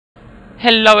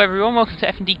Hello everyone, welcome to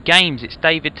F&D Games. It's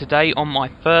David today on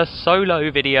my first solo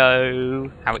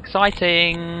video. How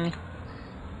exciting!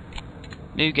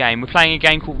 New game. We're playing a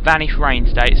game called Vanish Rain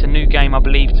today. It's a new game I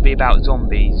believe to be about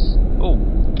zombies. Oh,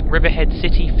 Riverhead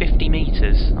City 50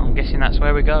 metres. I'm guessing that's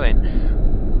where we're going.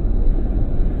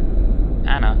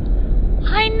 Anna.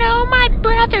 I know my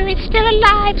brother is still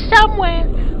alive somewhere,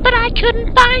 but I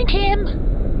couldn't find him.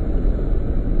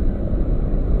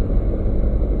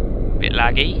 Bit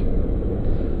laggy.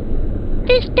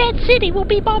 This dead city will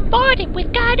be bombarded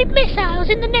with guided missiles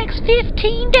in the next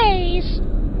 15 days.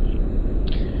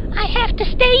 I have to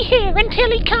stay here until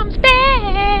he comes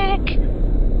back.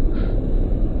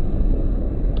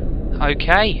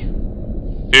 Okay.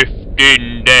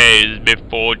 15 days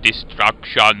before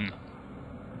destruction.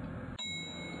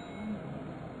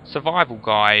 Survival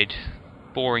guide.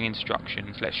 Boring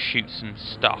instructions. Let's shoot some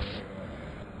stuff.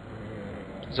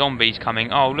 Zombies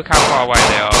coming. Oh, look how far away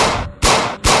they are.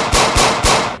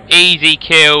 Easy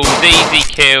kills, easy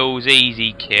kills,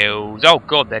 easy kills. Oh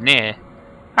god, they're near.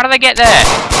 How do they get there?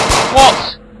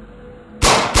 What?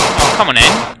 Oh, come on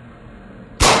in.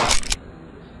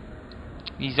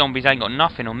 These zombies ain't got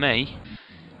nothing on me.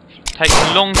 Takes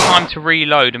a long time to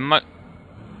reload. And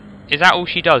is that all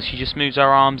she does? She just moves her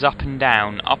arms up and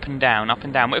down, up and down, up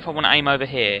and down. What if I want to aim over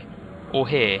here? Or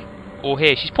here? Or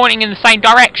here? She's pointing in the same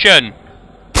direction!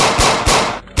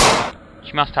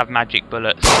 She must have magic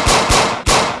bullets.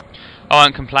 I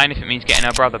won't complain if it means getting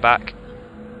her brother back.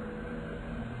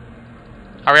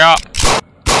 Hurry up!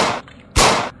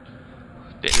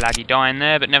 Bit laggy dying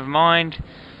there, but never mind.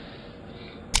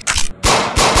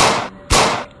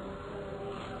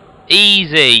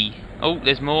 Easy! Oh,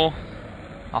 there's more.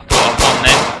 I thought I'd won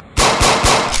then.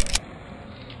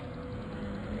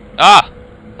 Ah!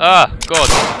 Ah, God.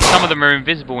 Some of them are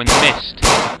invisible in the mist.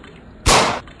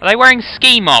 Are they wearing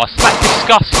ski masks? That's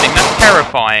disgusting. That's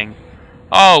terrifying.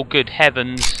 Oh, good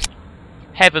heavens.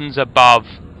 Heavens above.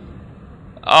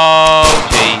 Oh,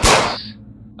 Jesus.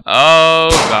 Oh,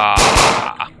 God.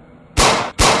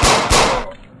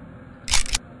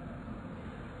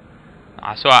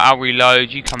 So I'll reload.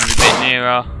 You come a bit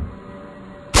nearer.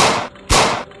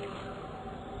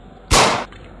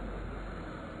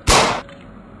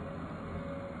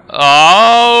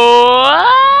 Oh,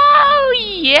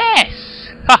 yes.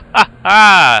 Ha ha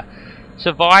ha.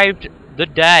 Survived the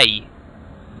day.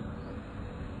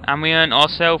 And we earned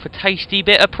ourselves a tasty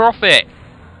bit of profit.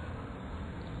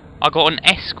 I got an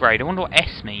S grade. I wonder what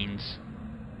S means.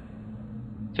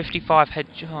 55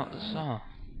 headshots. Oh.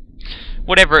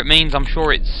 Whatever it means, I'm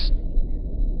sure it's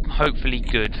hopefully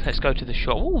good. Let's go to the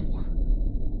shop. Ooh.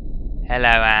 Hello,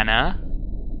 Anna.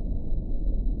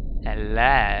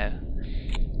 Hello.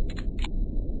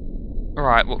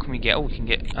 Alright, what can we get? Oh, we can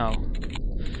get... Oh.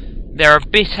 They're a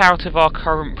bit out of our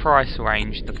current price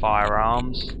range, the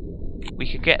firearms.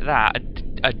 We could get that.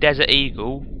 A Desert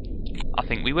Eagle. I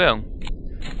think we will.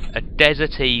 A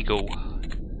Desert Eagle.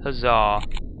 Huzzah.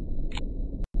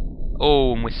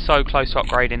 Oh, and we're so close to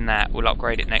upgrading that. We'll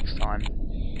upgrade it next time.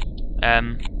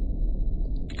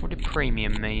 What did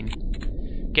premium mean?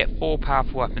 Get 4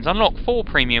 powerful weapons. Unlock 4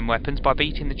 premium weapons by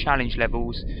beating the challenge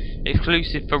levels.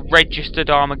 Exclusive for registered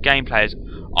Armour game players.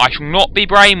 I shall not be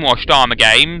brainwashed, Armour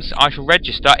Games. I shall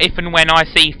register if and when I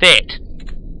see fit.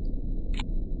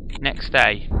 Next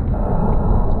day.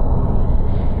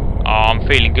 Oh, I'm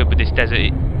feeling good with this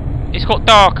desert. It's got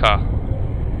darker.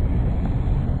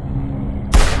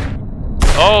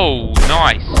 Oh,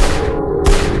 nice.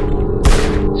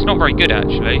 It's not very good,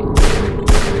 actually.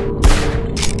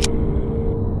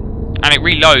 And it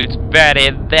reloads very,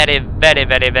 very, very,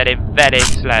 very, very, very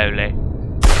slowly.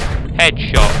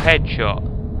 Headshot, headshot.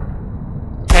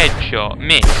 Headshot,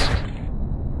 missed.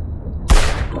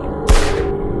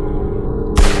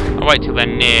 I'll wait till they're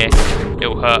near.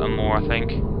 It'll hurt them more, I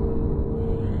think.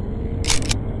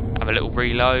 Have a little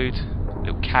reload. A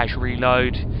little cash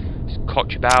reload. Just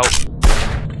cotch about.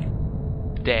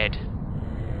 Dead.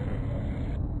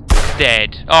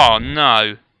 Dead. Oh,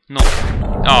 no. Not...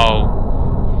 Oh.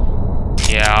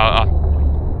 Yeah,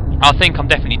 I think I'm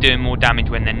definitely doing more damage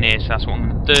when they're near, so that's what I'm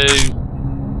going to do.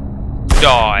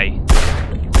 Die.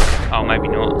 Oh, maybe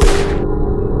not.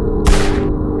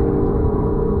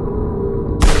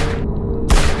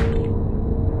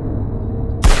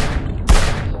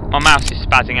 My mouse is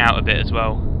spazzing out a bit as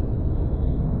well.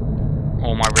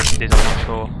 Or my wrist is, I'm not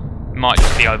sure. It might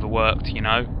just be overworked, you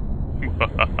know.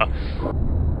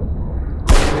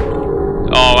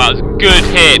 Oh, that was a good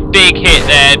hit. Big hit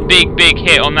there. Big, big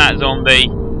hit on that zombie.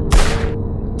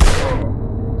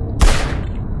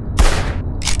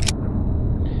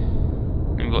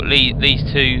 We've got these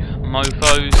two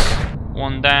mofos.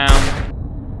 One down.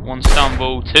 1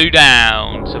 stumble, 2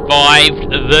 down.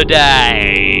 Survived the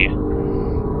day.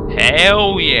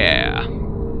 Hell yeah.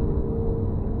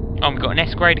 Oh, we've got an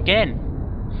S grade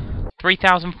again.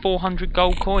 3,400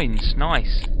 gold coins.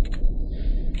 Nice.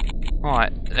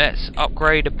 Right, let's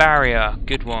upgrade a barrier.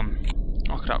 Good one.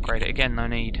 I could upgrade it again. No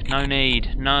need. No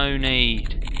need. No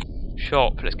need.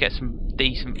 Shop. Let's get some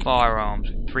decent firearms.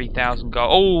 3,000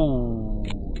 gold. Oh!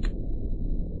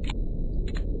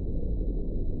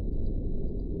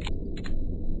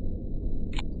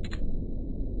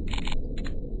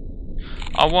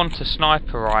 I want a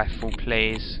sniper rifle,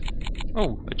 please.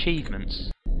 Oh,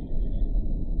 achievements.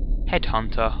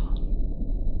 Headhunter.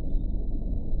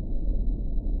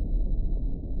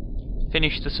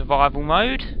 Finish the survival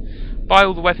mode. Buy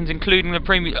all the weapons, including the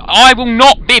premium. I will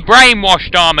not be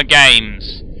brainwashed, Armour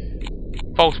Games!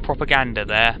 False propaganda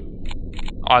there.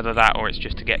 Either that or it's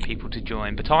just to get people to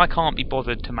join. But I can't be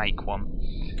bothered to make one.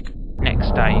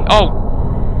 Next day.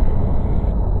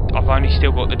 Oh! I've only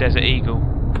still got the Desert Eagle.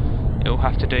 It'll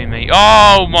have to do me.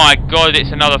 Oh my god,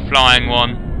 it's another flying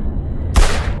one.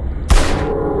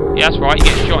 Yeah, that's right, you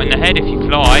get shot in the head if you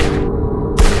fly.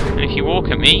 And if you walk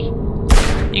at me,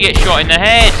 you get shot in the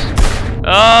head.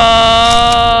 Oh!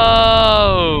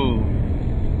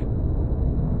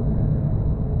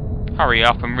 Hurry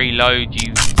up and reload,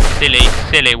 you silly,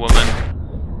 silly woman.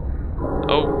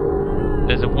 Oh,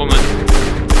 there's a woman.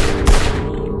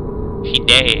 She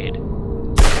dead.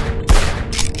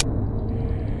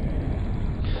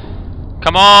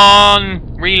 Come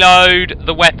on! Reload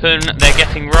the weapon, they're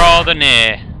getting rather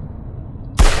near.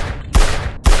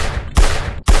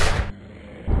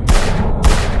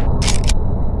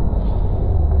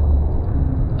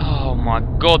 Oh my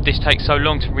god, this takes so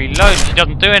long to reload. She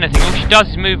doesn't do anything. All she does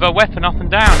is move her weapon up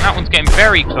and down. That one's getting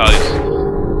very close.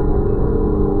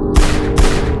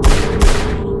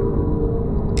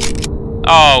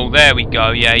 Oh, there we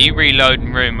go. Yeah, you reload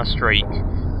and ruin my streak.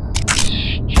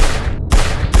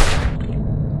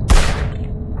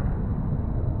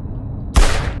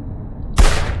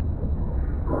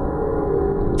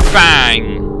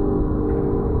 Bang!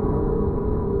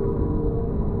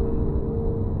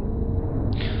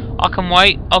 I can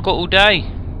wait, I've got all day.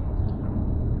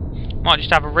 Might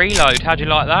just have a reload, how'd you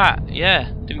like that?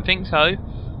 Yeah, didn't think so.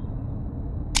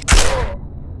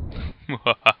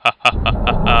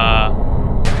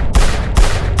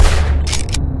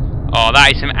 Oh,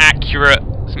 that is some accurate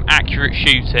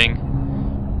shooting.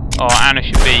 Oh, Anna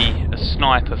should be a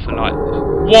sniper for like...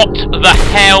 What the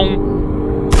hell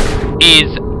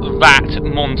is that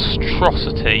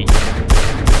monstrosity?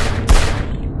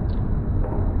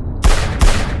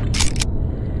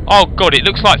 Oh god, it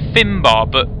looks like Finbar,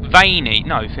 but veiny.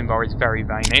 No, Finbar is very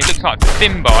veiny. It looks like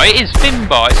Finbar. It is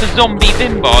Finbar. It's a zombie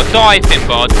Finbar. Die,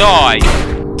 Finbar. Die.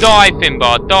 Die,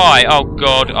 Finbar. Die. Oh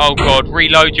god.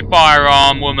 Reload your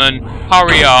firearm, woman.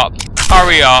 Hurry up.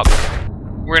 Hurry up.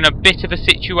 We're in a bit of a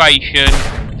situation.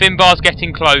 Finbar's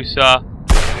getting closer.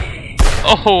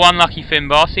 Oh, unlucky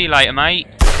Finbar. See you later, mate.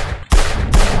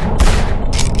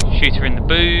 Shoot her in the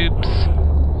boobs.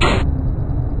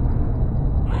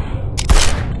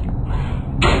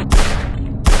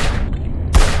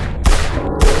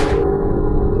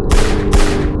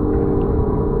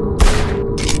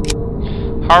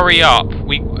 Hurry up.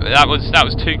 That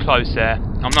was too close there.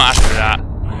 I'm not happy with that.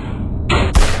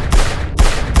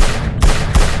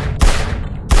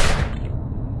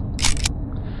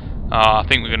 Oh, I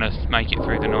think we're going to make it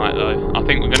through the night, though. I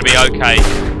think we're going to be okay.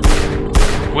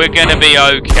 We're going to be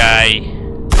okay.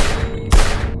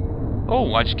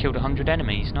 Oh, I just killed 100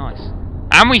 enemies. Nice.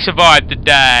 And we survived the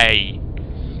day.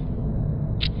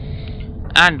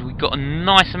 And we got a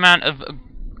nice amount of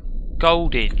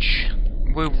goldage.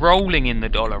 We're rolling in the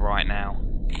dollar right now.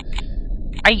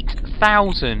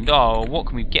 8,000. Oh, what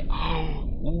can we get?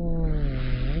 Ooh.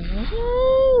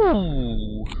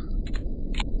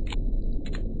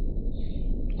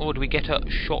 Or do we get a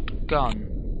shotgun?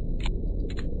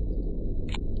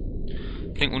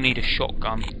 I think we'll need a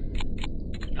shotgun.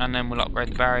 And then we'll upgrade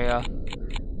the barrier.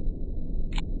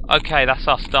 Okay, that's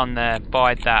us done there.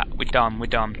 Buy that. We're done. We're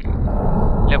done.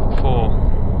 Level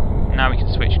 4. Now we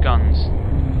can switch guns.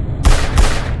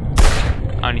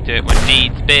 Only do it when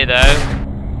needs be, though.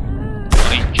 Oh,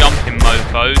 these jumping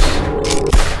mofos.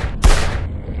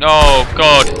 Oh,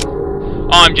 God.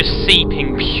 I'm just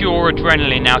seeping pure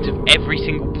adrenaline out of every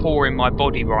single pore in my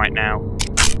body right now.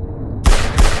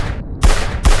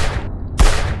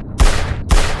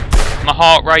 My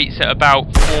heart rate's at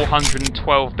about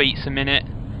 412 beats a minute.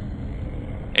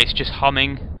 It's just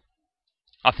humming.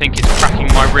 I think it's cracking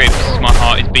my ribs. My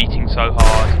heart is beating so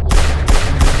hard.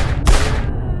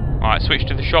 Alright, switch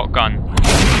to the shotgun.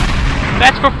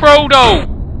 That's for Frodo!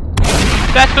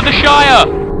 That's for the Shire!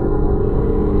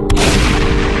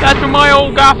 That's for my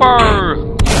old gaffer!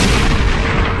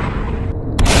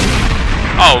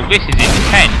 Oh, this is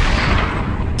intense.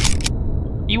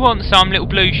 You want some, little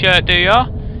blue shirt, do ya?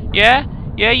 Yeah?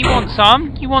 Yeah, you want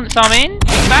some? You want some in?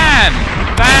 Bam!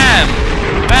 Bam!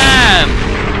 Bam!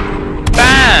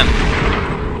 Bam!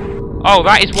 Oh,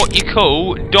 that is what you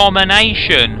call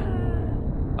domination.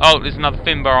 Oh, there's another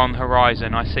Finbar on the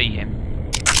horizon. I see him.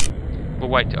 We'll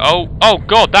wait. Oh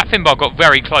God, that Finbar got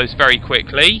very close very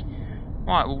quickly.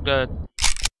 Right, we'll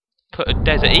put a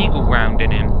Desert Eagle round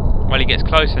in him while he gets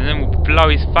closer, and then we'll blow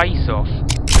his face off.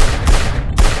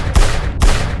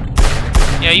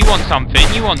 Yeah, you want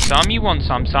something? You want some? You want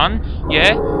some, son?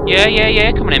 Yeah, yeah, yeah,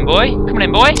 yeah. Come on in, boy. Come on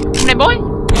in, boy. Come on in, boy.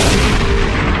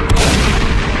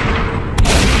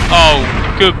 Oh,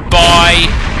 goodbye,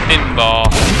 Finbar.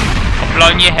 I've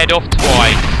blown your head off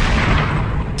twice.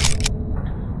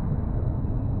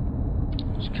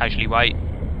 Just casually wait.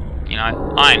 You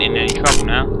know, I ain't in any trouble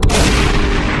now.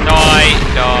 Die,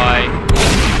 die.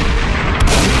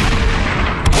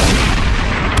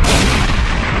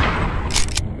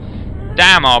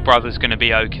 Damn, our brother's gonna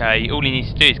be okay. All he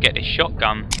needs to do is get this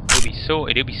shotgun. He'll be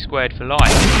sorted, he'll be squared for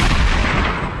life.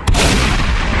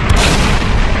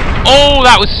 Oh,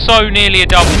 that was so nearly a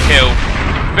double kill.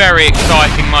 Very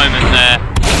exciting moment there.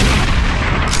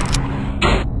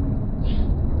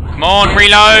 Come on,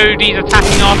 reload! He's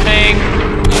attacking our thing.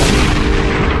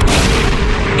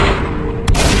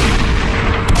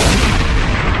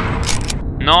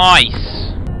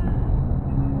 Nice.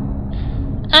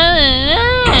 Oh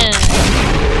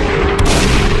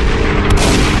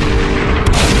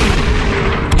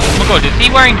my God, is he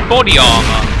wearing body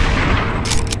armour?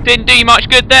 Didn't do you much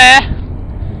good there.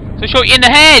 So I shot you in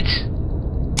the head.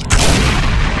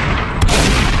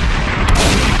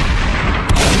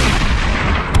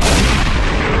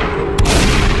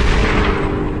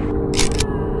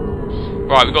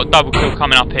 Right, we've got double kill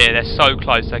coming up here. They're so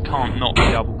close, they can't not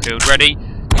be double killed. Ready?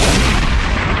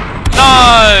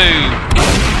 No!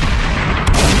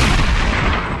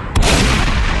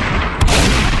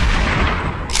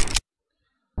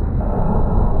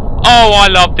 Oh, I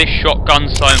love this shotgun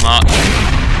so much.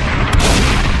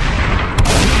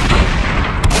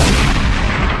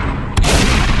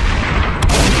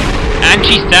 And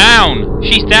she's down!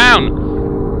 She's down!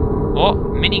 What?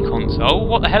 Mini console?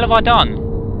 What the hell have I done?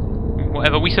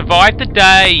 Whatever, we survived the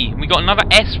day! We got another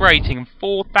S rating and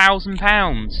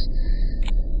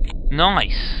 £4,000.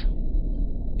 Nice.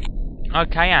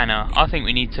 Okay, Anna, I think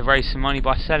we need to raise some money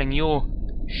by selling your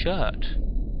shirt.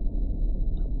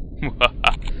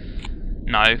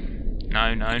 No,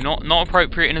 not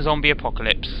appropriate in a zombie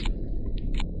apocalypse.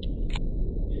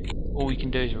 All we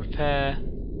can do is repair.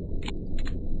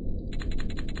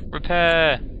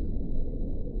 Repair!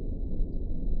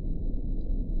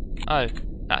 Oh,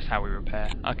 that's how we repair.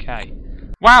 Okay.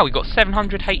 Wow, we got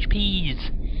 700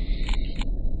 HPs!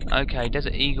 Okay,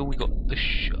 Desert Eagle, we got the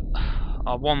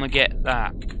I want to get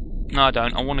that. No, I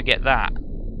don't. I want to get that.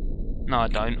 No, I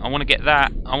don't. I want to get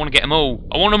that. I want to get them all.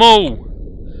 I want them all!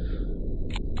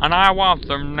 And I want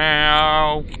them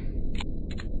now!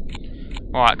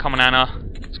 Alright, come on, Anna.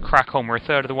 Let's crack on. We're a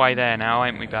third of the way there now,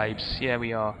 ain't we, babes? Yeah,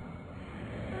 we are.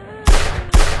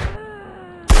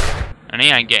 And he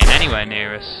ain't getting anywhere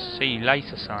near us. See you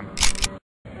later, son.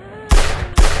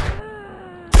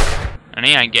 And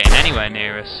he ain't getting anywhere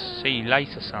near us. See you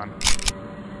later, son.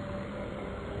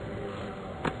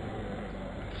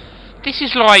 This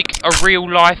is like a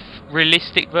real-life,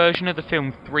 realistic version of the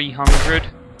film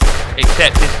 300.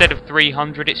 Except instead of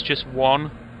 300, it's just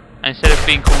one. And instead of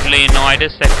being called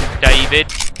Leonidas, they're called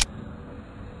David.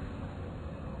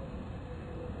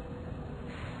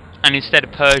 And instead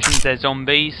of Persians, they're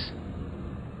zombies.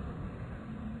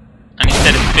 And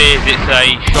instead of spears, it's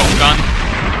a shotgun.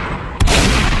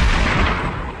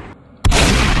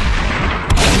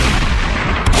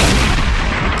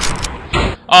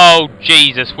 Oh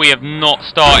Jesus, we have not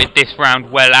started this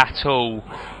round well at all.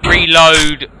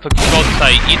 Reload, for God's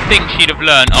sake. You'd think she'd have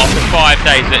learned after 5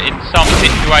 days that in some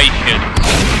situations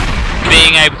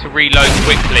being able to reload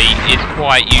quickly is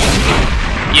quite useful.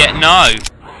 Yet no.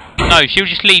 No, she'll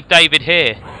just leave David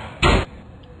here.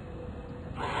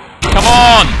 Come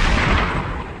on!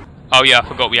 Oh yeah, I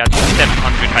forgot we had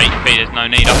 700 HP, there's no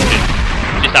need. I could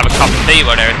just have a cup of tea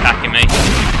while they're attacking me.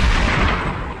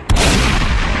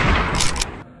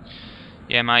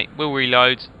 Yeah mate, we'll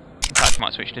reload. In fact, I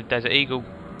might switch to Desert Eagle.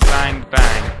 Bang,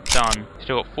 bang, done.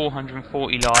 Still got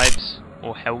 440 lives,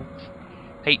 or health.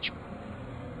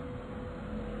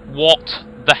 What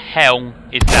the hell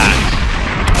is that?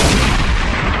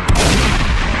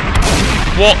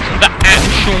 What the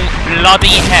actual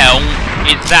bloody hell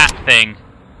is that thing?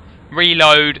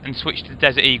 Reload and switch to the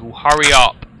Desert Eagle. Hurry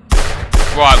up.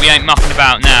 Right, we ain't mucking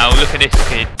about now. Look at this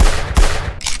kid.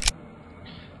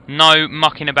 No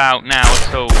mucking about now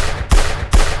at all.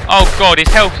 Oh god, his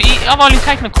health. I've only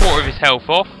taken a quarter of his health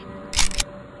off.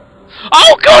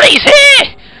 Oh god, he's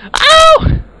here!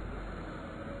 Oh!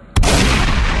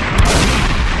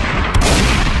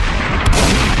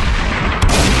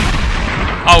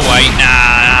 Oh wait, nah.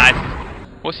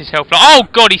 What's his health like? Oh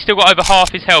god, he's still got over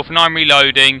half his health, and I'm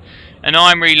reloading. And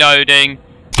I'm reloading.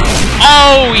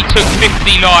 Oh, he took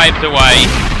 50 lives away.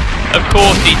 Of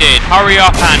course he did. Hurry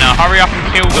up, Anna. Hurry up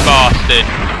and kill the bastard.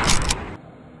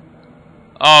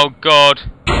 Oh god.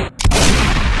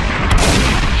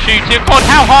 Shoot him. God,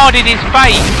 how hard in his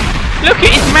face. Look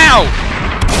at his mouth.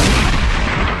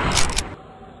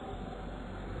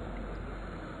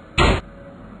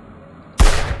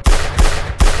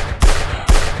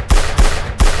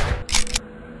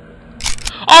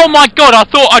 Oh my god, I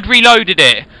thought I'd reloaded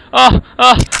it.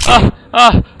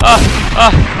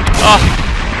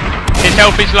 His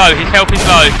health is low, his health is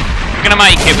low. We're gonna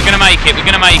make it, we're gonna make it, we're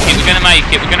gonna make it, we're gonna make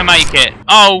it, we're gonna make it.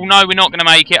 Oh no, we're not gonna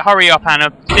make it. Hurry up,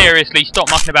 Anna. Seriously, stop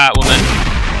mucking about, woman.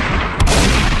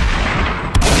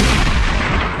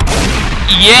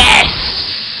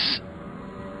 Yes!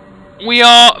 We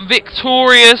are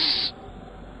victorious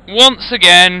once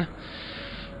again.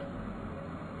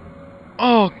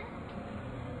 Oh,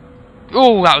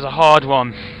 that was a hard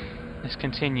one. Let's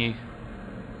continue.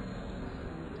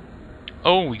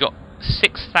 Oh, we got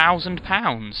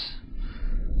 £6,000.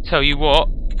 Tell you what,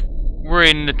 we're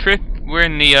in the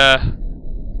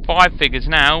 5 figures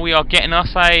now. We are getting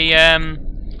us a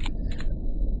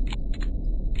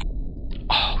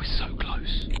oh, it's so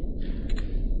close.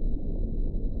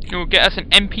 It will get us an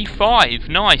MP5.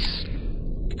 Nice.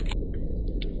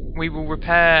 We will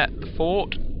repair the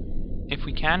fort if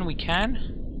we can. We can.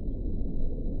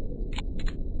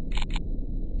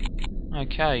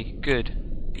 Okay, good.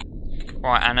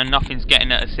 Right, Anna, nothing's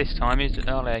getting at us this time, is it,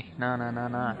 are they? No.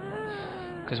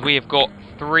 Because we have got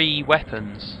 3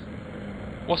 weapons.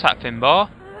 What's that, Finbar?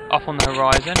 Up on the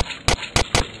horizon.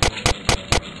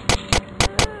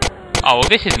 Oh, well,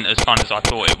 this isn't as fun as I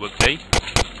thought it would be.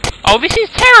 Oh, this is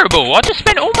terrible! I just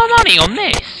spent all my money on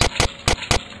this!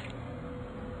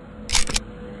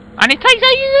 And it takes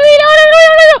ages.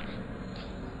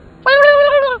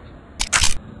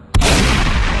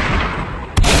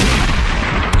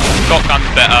 Shotgun's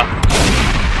better.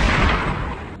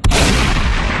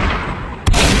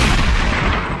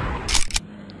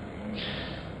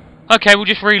 Okay, we'll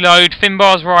just reload.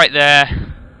 Finbar's right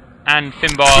there. And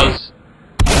Finbar's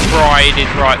bride is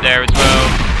right there as well.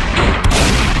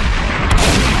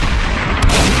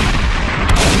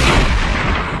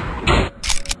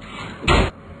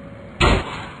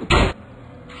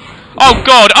 Oh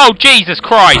god, oh Jesus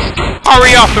Christ!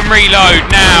 Hurry up and reload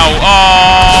now!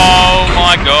 Oh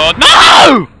my god.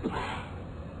 No!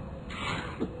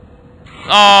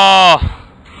 Oh,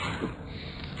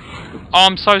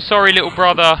 I'm so sorry, little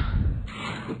brother.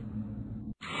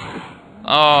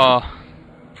 Oh,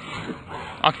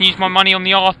 I can use my money on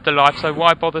the afterlife, so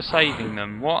why bother saving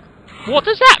them? What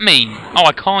does that mean? Oh,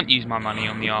 I can't use my money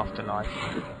on the afterlife.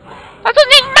 That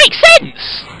doesn't even make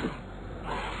sense!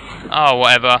 Oh,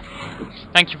 whatever.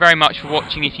 Thank you very much for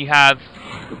watching if you have.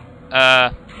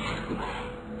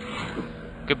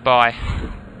 Goodbye.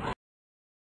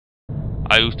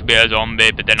 I used to be a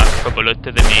zombie, but then I took a bullet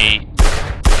to the knee.